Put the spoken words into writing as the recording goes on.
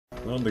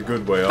Not in the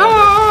good way either.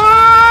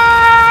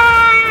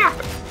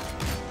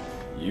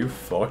 You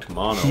fucked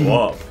Mono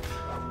up.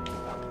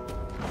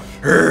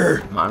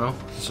 Mono?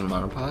 Is it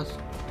monopause?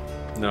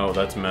 No,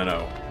 that's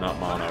Menno, not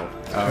Mono.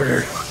 Oh,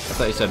 I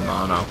thought you said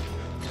mono.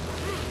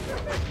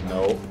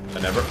 No, I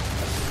never.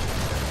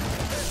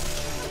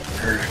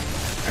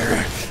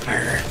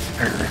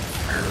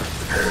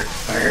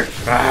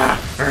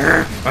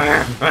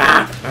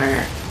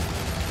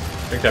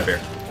 Drink that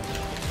beer.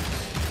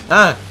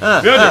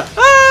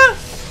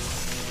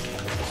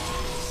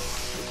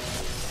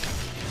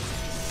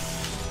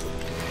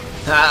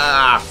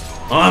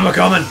 I'm a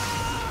coming.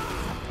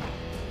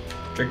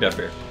 Drink that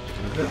beer.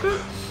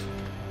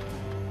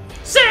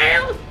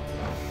 Sail!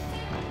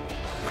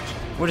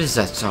 What is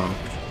that song?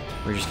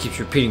 Where it just keeps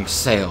repeating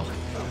sail.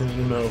 I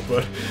don't know,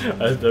 but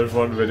there's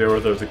one video where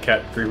there's a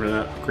cat creeping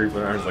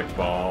around, it's like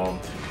bomb,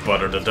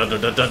 butter, and then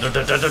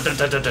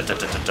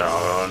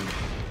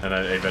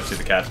eventually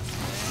the cat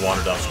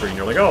wanders off screen.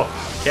 You're like, oh,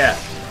 cat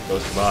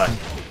goes goodbye.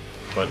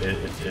 But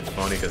it's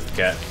funny because the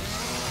cat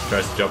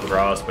tries to jump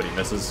across, but he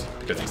misses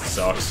because he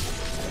sucks.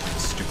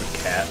 Stupid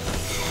cat.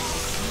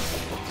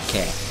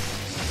 Cat.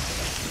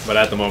 But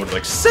at the moment, it's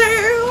like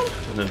sail,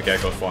 and then the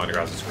cat goes flying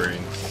across the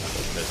screen,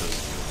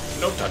 misses.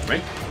 Don't touch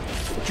me.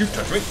 Don't you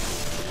touch me.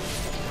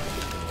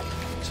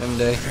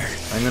 Someday,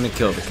 I'm gonna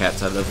kill the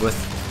cats I live with.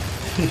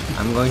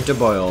 I'm going to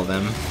boil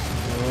them.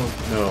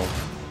 No.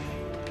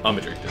 I'm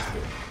gonna drink this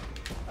beer.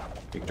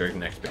 You can drink the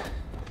next beer.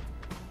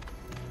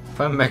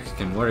 If I'm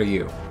Mexican, what are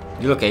you?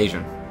 You look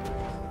Asian.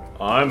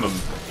 I'm a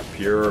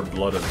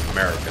pure-blooded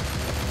American.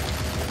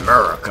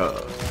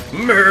 America.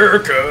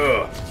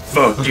 America!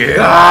 Fuck yeah!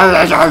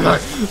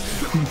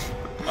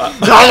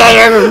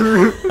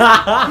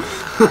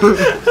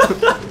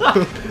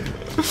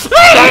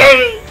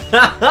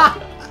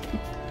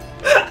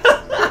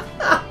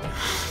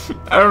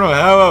 I don't know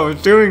how I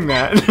was doing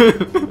that.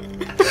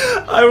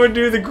 I would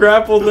do the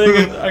grapple thing,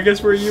 and I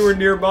guess where you were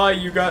nearby,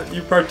 you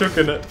partook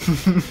in it.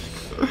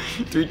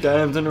 3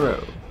 times in a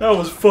row. That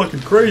was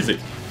fucking crazy.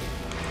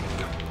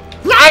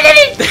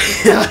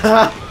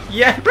 Yeah.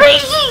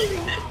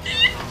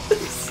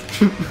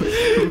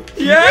 Yes!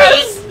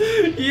 Yes!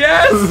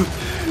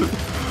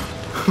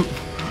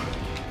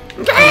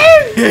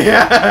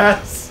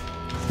 Yes!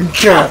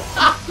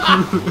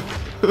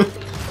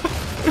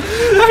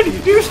 How do you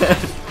do that?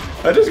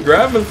 I just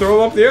grab him and throw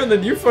him up the air, and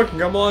then you fucking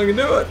come along and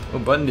do it.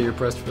 What button do you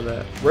press for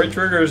that? Right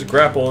trigger is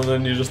grapple, and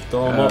then you just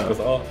throw him up with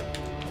up.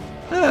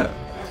 Oh.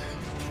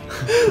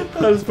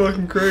 That was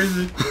fucking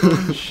crazy.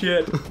 Holy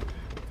shit.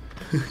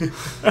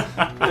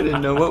 I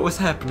didn't know what was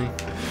happening.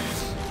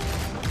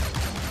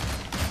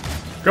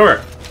 Come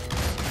here.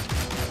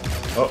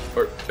 Oh,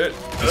 It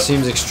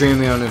seems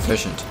extremely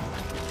inefficient.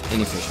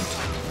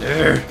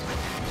 there.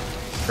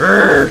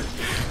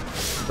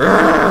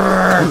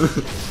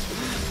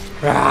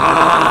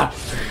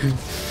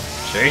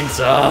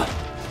 Chainsaw.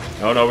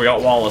 Oh no, we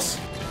got Wallace.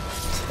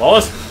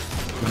 Wallace.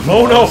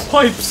 Oh no,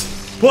 pipes.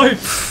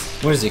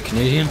 Pipes. What is it,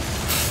 Canadian?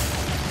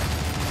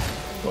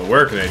 Well,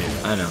 we're Canadian.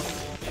 I know.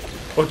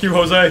 Fuck you,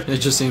 Jose. It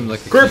just seemed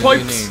like a Great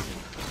Canadian pipes. name.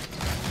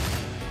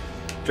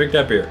 Drink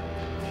that beer.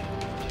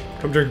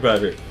 Come drink the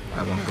bad beer.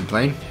 I won't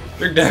complain.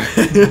 Drink that.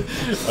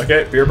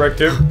 Okay, beer break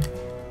 2.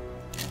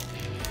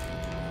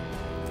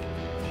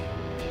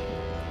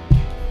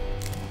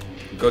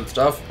 Good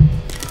stuff.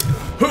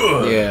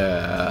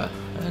 Yeah.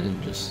 I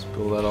didn't just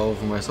spill that all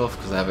over myself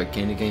because I have a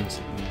candy cane.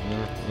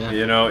 Yeah.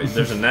 You know,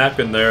 there's a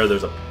napkin there.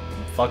 There's a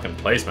fucking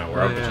placement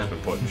where I've just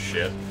been putting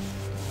shit.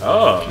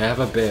 Oh. Can I have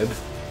a bib?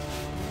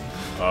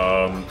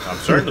 I'm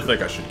starting to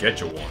think I should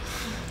get you one.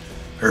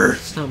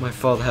 It's not my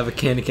fault. I have a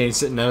candy cane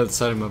sitting out of the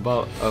side of my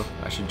bottle. Oh,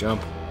 I should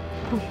jump.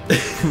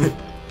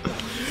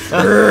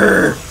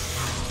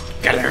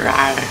 Get it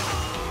right.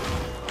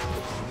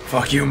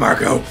 Fuck you,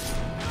 Marco.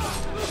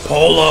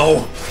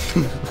 Polo.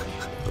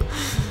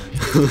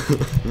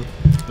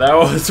 That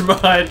was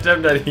my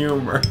attempt at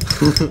humor.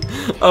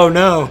 Oh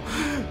no!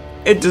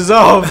 It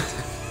dissolved!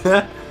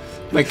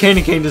 My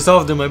candy cane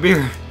dissolved in my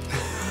beer.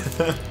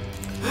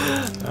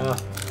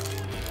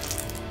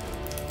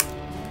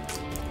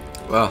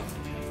 Well.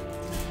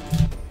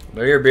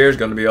 Now your beer's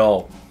gonna be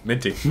all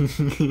minty.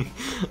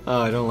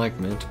 Oh, I don't like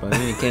mint, but I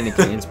need candy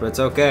canes, but it's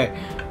okay.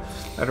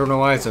 I don't know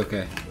why it's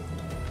okay.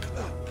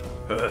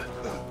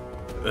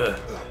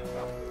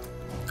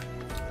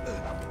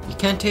 You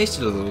can taste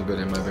it a little bit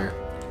in my beer.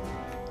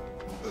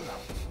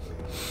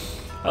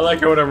 I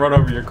like it when I run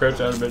over your crouch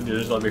out of it and you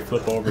just let me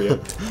flip over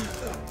you.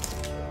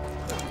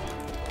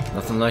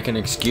 Nothing like an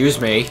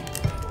excuse me.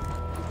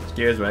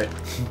 Excuse me.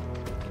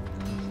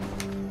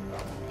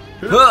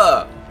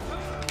 Huh!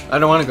 I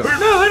don't want to go.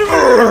 No, I don't.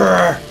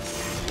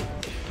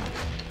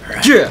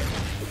 Yeah!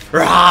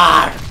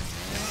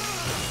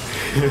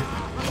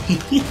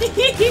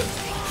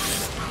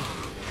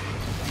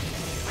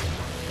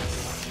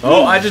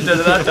 Oh, I just did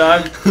it that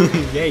time.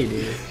 Yeah, you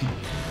did.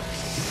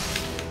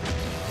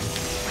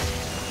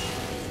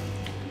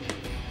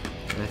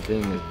 That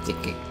thing is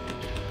sticky.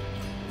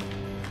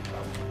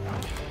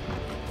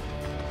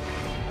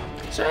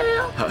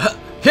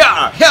 Yeah!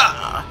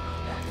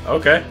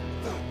 Okay.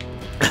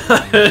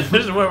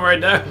 Just went right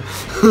down.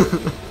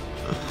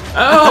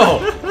 Ow!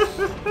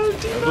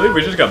 I believe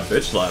we just got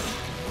bitch slapped.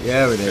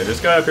 Yeah, we Okay, did. this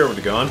guy up here with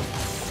the gun.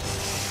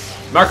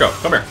 Marco,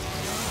 come here.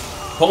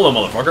 Hold on,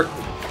 motherfucker.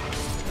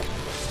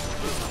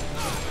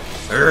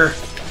 Urgh.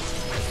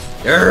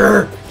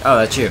 Urgh. Oh,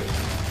 that's you.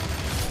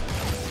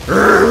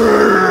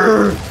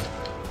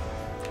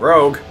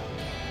 Rogue.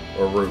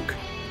 Or Rook.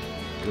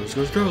 Girls,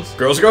 girls, girls.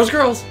 Girls, girls,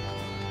 girls.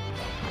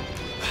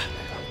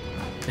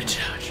 In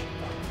charge.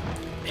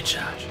 In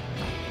charge.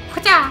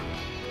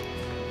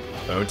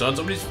 Oh, it's on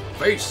somebody's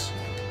face.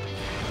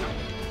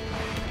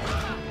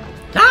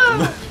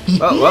 Whoa,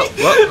 whoa,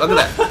 whoa, look at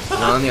that.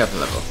 Not on the upper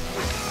level.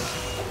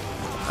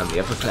 On the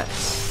upper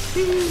class.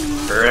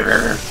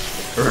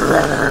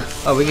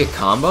 Oh, we get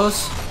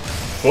combos?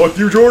 Fuck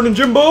you, Jordan and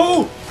Jimbo!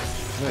 How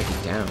do I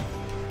get down?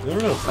 I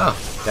don't know. Oh,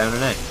 down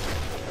tonight.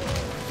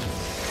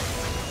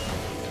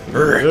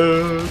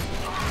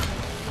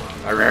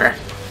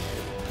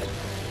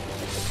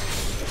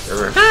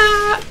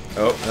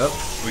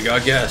 Oh, we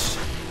got guests.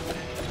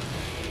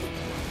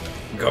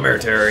 Come here,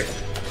 Terry.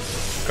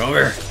 Come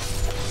here.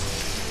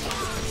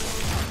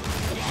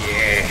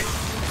 Yeah.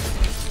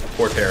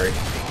 Poor Terry.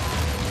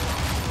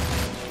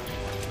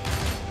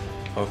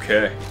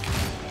 Okay.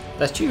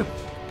 That's you.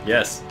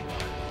 Yes.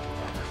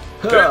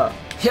 Yeah,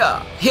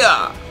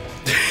 yeah.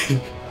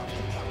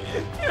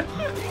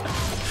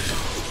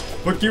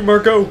 Fuck you,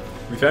 Marco.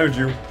 We found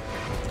you.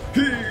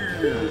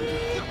 Here.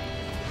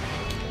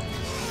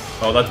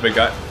 Oh, that's a big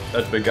guy.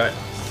 That's a big guy.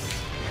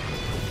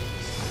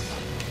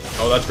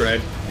 Oh, that's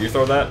grenade. Do you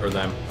throw that or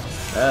them?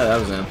 That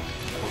was him.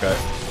 Okay.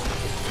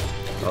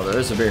 Oh, there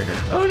is a beer here.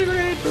 Oh, the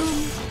grenade,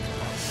 boom.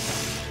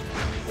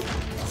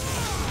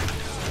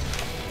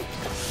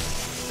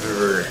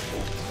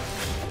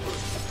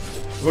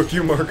 Fuck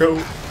you, Marco.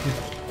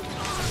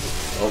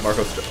 Oh,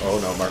 oh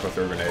no, Marco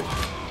threw a grenade.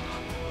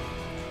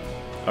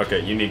 Okay,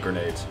 you need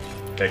grenades.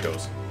 Take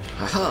those.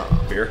 Haha.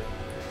 Here.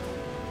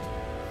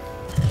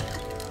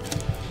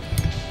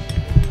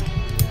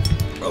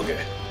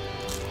 Okay.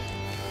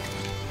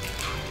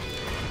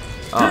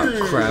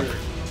 Oh, crap.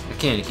 The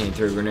candy cane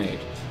threw a grenade.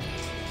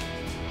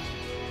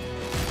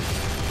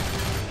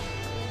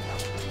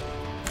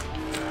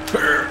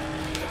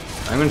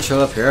 I'm gonna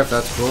chill up here if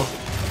that's cool.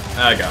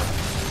 I got him.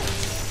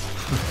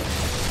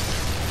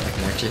 I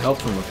can actually help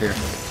from up here.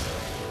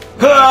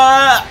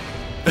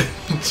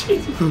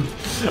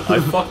 I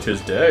fucked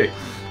his day.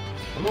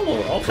 I'm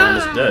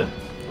almost dead.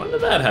 When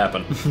did that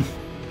happen?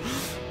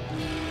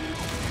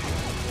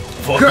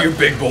 Fuck you,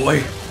 big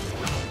boy.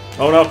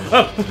 Oh no.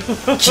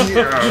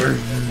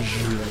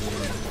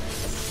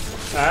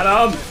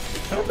 Adam!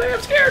 Help me,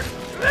 I'm scared.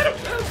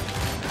 Adam!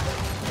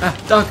 Ah,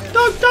 dog,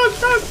 dog, dog,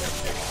 dog!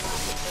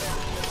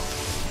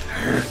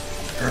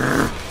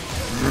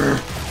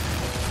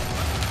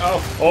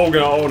 Oh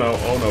no,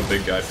 oh no,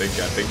 big guy, big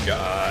guy, big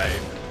guy.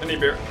 I need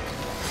beer.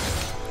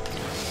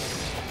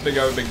 Big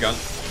guy with big gun.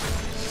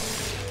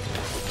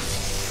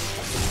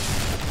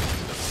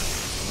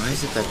 Why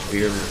is it that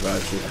beer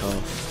revives your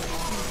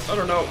health? I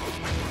don't know.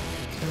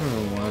 I don't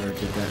know why I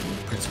did that in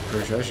Prince of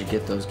Persia. I should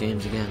get those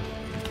games again.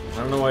 I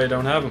don't know why you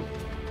don't have them.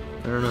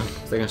 I don't know. I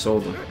think I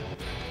sold them.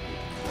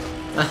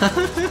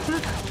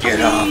 Get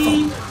off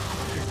him.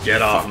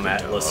 Get off him,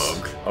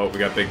 Atlas. Oh, we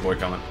got big boy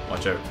coming.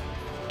 Watch out.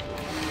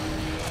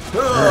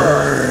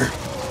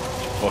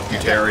 Fuck you,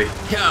 Terry.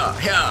 Yeah,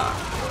 yeah.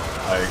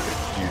 I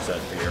could use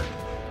that beer.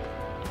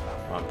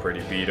 I'm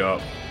pretty beat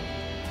up.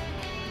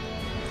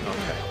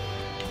 Okay.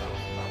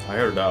 I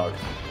heard a dog.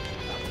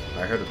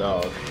 I heard a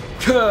dog.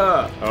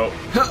 Oh,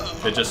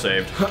 it just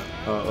saved.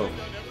 Uh-oh.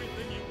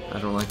 I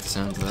don't like the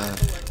sound of that.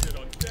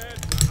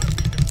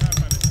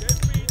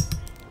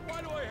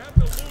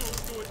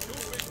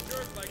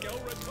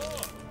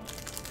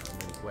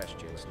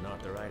 Questions,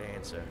 not the right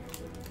answer.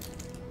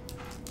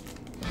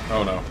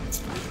 Oh no.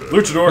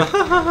 Luchador!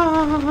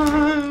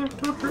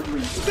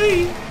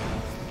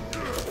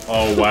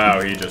 Oh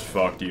wow, he just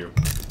fucked you.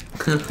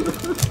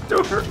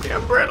 Don't hurt me,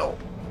 I'm brittle.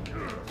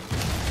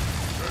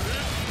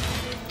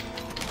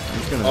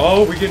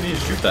 Oh, we didn't need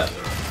to shoot that.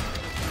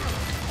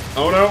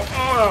 Oh no,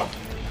 oh no.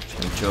 Just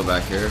gonna chill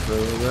back here for a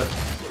little bit.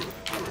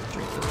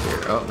 Drink this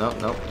beer. Oh, no,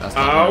 no, that's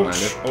not what I wanted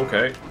to Ouch.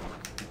 Okay.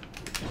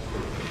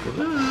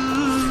 do.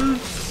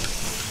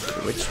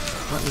 Which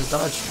button is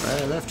dodge?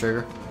 Right or left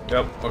trigger?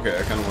 Yep, okay,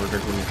 I kind of want to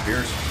drink one of these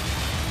beers.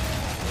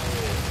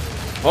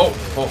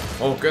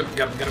 Oh, good.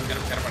 Get him.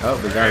 Oh,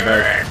 we got it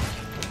back.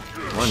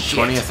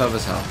 1/20th of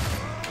his health.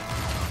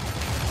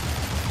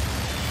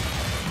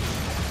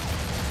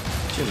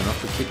 Good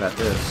enough to keep at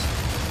this.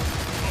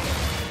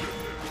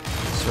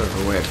 Sort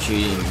of a way of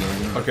cheating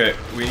again. Okay,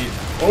 we need...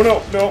 Oh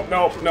no,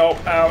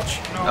 ouch.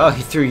 No. Oh,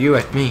 he threw you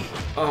at me.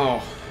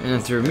 Oh. And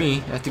then threw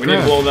me at the We need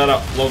to ground. blow that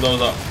up. Blow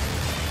those up.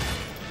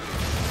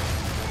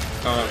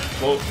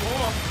 Blow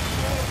up.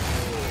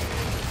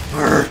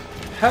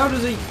 How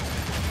does he...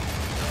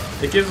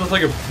 It gives us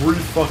like a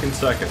brief fucking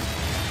second.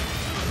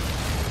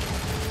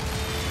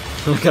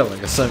 I got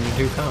like a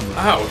 72 combo.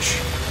 Ouch.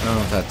 I don't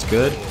know if that's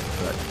good,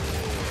 but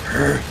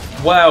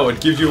Wow,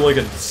 it gives you like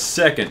a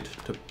second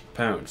to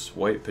pounce.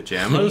 White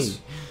pajamas?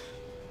 Hey.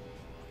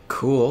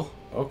 Cool.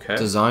 Okay.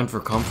 Designed for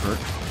comfort.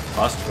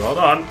 Hold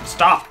on.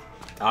 Stop.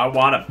 I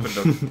want to put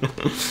them.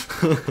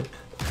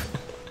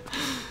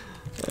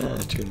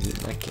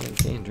 I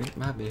can't drink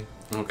my beer.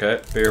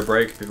 Okay, beer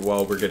break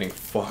while we're getting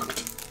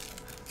fucked.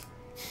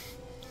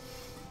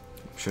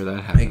 I'm sure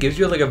that happens. It gives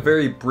you like a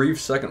very brief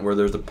second where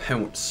there's a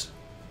pounce.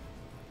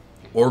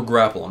 Or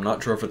grapple. I'm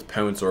not sure if it's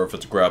pounce or if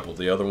it's grapple.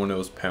 The other one it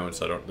was pounce.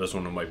 This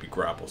one it might be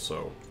grapple,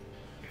 so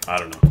I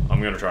don't know.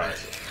 I'm gonna try it.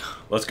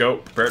 Let's go.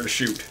 Prepare to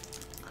shoot.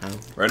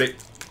 Ready?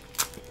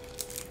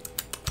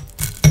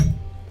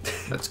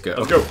 Let's go.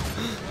 Let's go.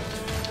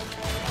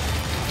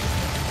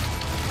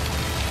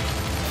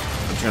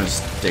 I'm trying to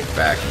stick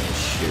back and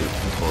just shoot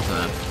the whole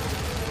time.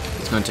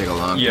 It's gonna take a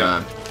long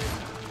time.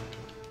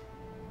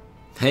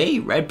 Hey,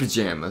 red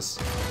pajamas.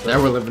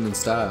 Now we're living in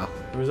style.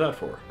 Who's that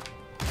for?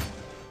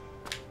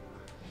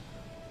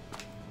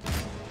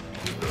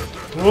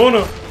 Oh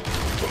no!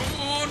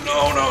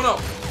 Oh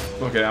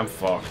no! Okay, I'm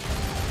fucked.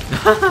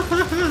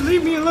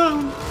 Leave me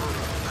alone.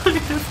 I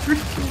have 3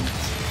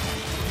 kids.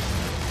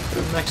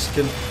 They're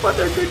Mexican, but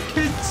they're good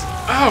kids.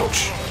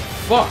 Ouch!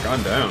 Fuck,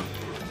 I'm down.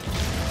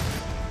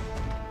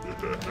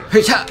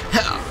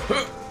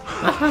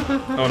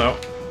 Oh no.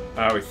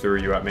 Oh, he threw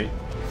you at me.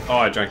 Oh,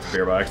 I drank the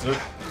beer by accident.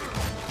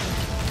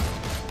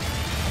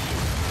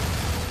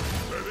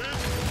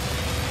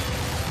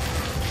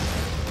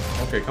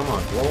 Okay, come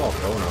on, blow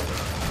off. Oh no.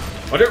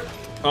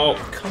 Oh,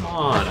 come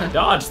on. I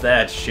dodged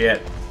that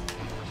shit.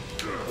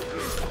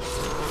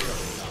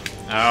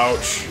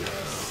 Ouch.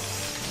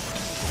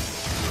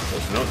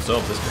 Well, note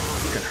itself, this thing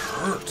fucking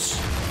hurts.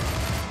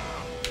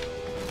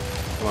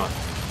 Come on.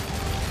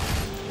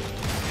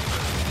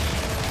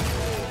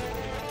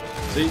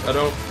 See, I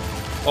don't.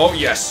 Oh,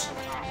 yes.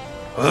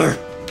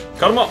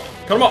 Cut him up.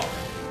 Cut him up.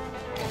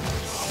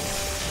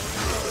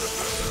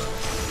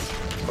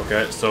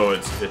 Okay, so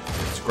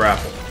it's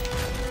grapple.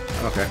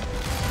 Okay.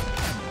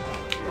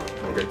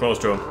 Okay, close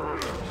to him.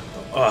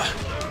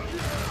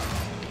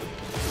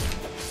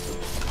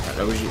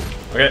 That was you.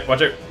 Okay,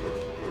 watch it.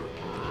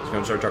 He's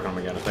gonna start chucking him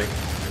again, I think.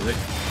 Is he?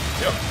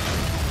 Yep.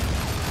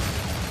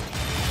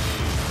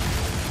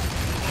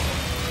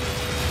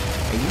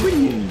 Are you a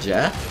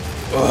ninja?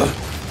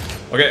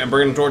 Okay, I'm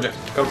bringing him towards you.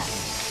 Come.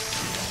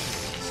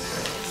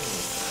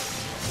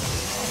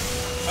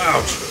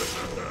 Ouch.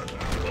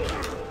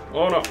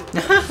 Oh no.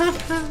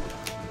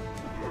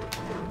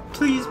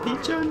 Please be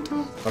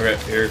gentle. Okay,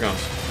 here he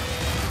comes.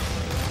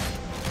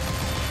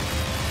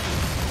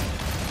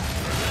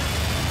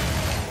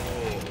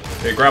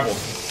 Okay, grapple.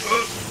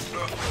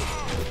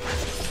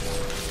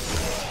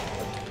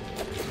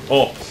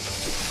 Oh. I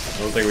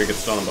don't think we can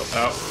stun him, but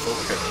ow.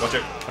 Okay, watch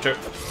it. Watch it.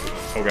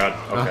 Oh god.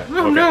 Okay.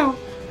 Oh okay. no.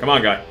 Come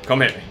on, guy.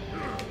 Come hit me.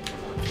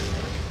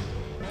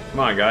 Come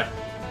on, guy.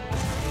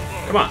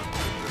 Come on.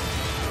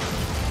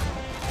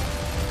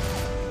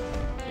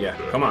 Yeah,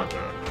 come on.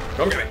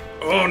 Come get me.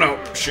 Oh no.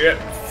 Shit.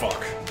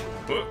 Fuck.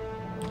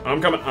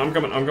 I'm coming. I'm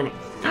coming. I'm coming.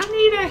 I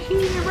need a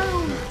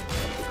hero.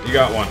 You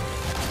got one.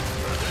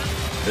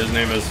 His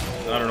name is...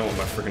 I don't know what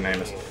my freaking name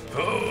is.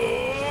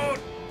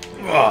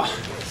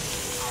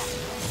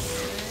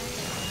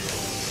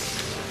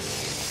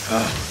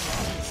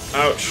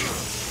 Ouch.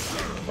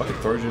 Fucking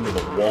throws you into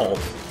the wall.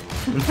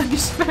 Let me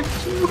smack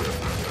you.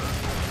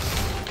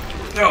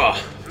 Ow.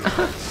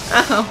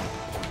 Ow.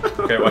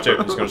 Okay, watch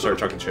out. He's gonna start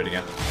chucking shit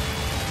again.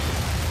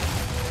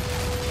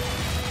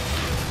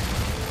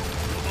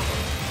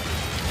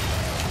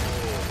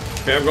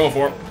 Okay, I'm going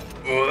for him.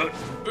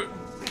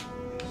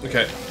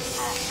 Okay.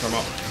 Cut him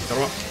up. Cut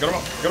him up. Cut him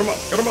up. Cut him up.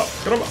 Cut him up.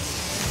 Cut him up.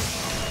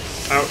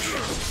 Ouch.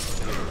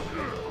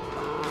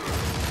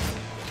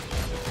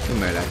 You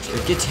might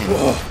actually get him.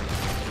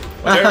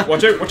 Watch out.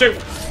 Watch out. Watch out.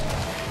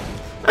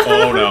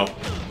 Oh no.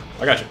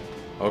 I got you.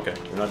 Okay,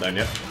 you're not done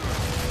yet.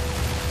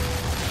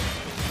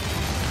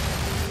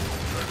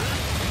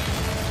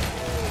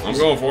 I'm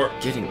going for it.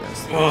 Getting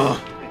this. Oh.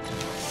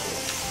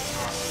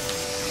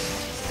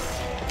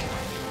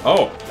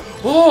 Oh.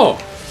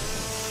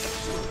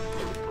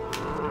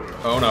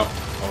 Oh no.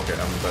 Okay,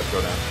 I'm about to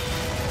go down.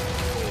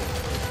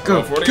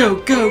 Go, for it go,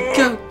 again. go,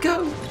 go,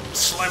 go.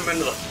 Slam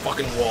into the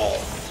fucking wall.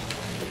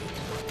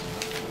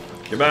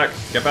 Get back.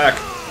 Get back.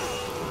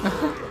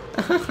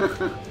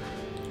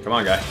 Come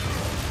on, guy.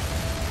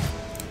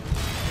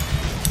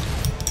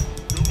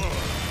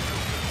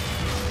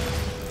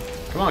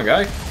 Come on,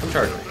 guy. Come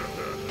charge me.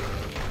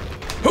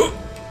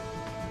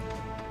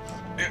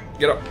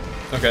 Get up.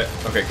 Okay,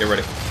 okay, get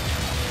ready.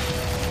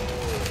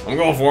 I'm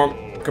going for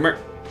him. Come here.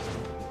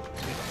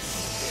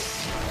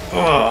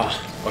 Oh.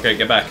 Okay,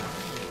 get back.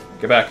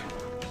 Get back.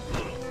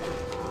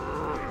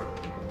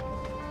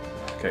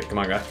 Okay, come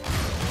on, guy.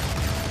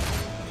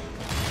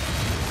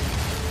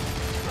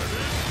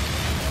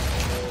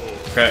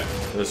 Okay,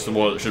 this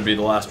should be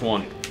the last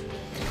one.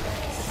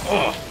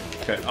 Oh.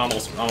 Okay,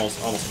 almost. We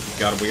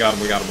got him, we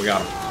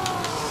got him.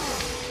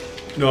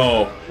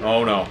 No.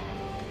 Oh, no.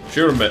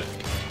 Shoot him a bit.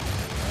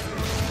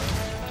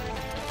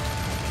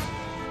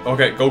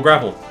 Okay, go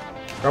grapple.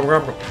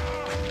 Grab him.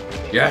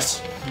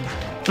 Yes!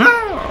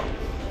 Ah!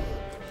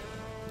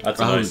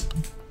 That's Oh. nice.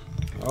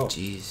 Oh,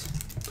 Jeez.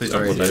 please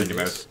Sorry, don't put that dude. in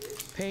your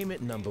mouth.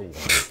 Payment number 1.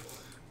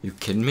 You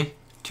kidding me?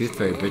 Tooth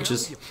fairy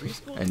bitches.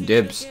 And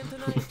dibs.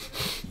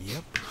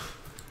 Yep.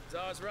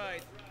 Czar's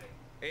right.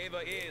 Ava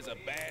is a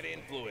bad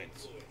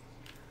influence.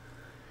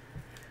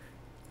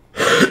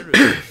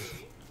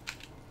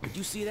 Did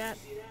you see that?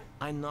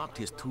 I knocked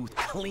his tooth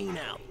clean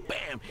out.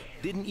 Bam!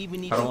 Didn't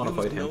even need I to don't wanna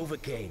use fight him.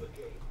 Novocaine.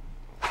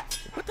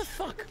 What the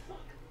fuck?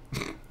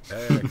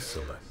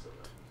 Excellent.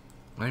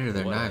 Why do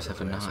their Whatever, knives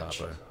have a notch?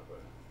 grasshopper.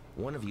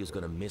 One of you's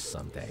gonna miss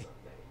someday.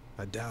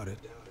 I doubt it.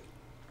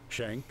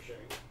 Shank,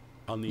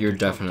 I'll need You're to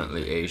talk to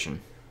definitely you.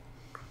 Asian.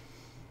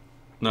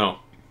 No.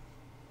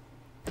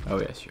 Oh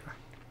yes, you are.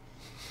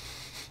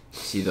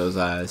 See those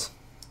eyes?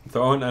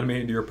 Throw an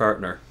enemy into your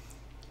partner.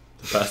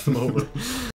 Pass them over.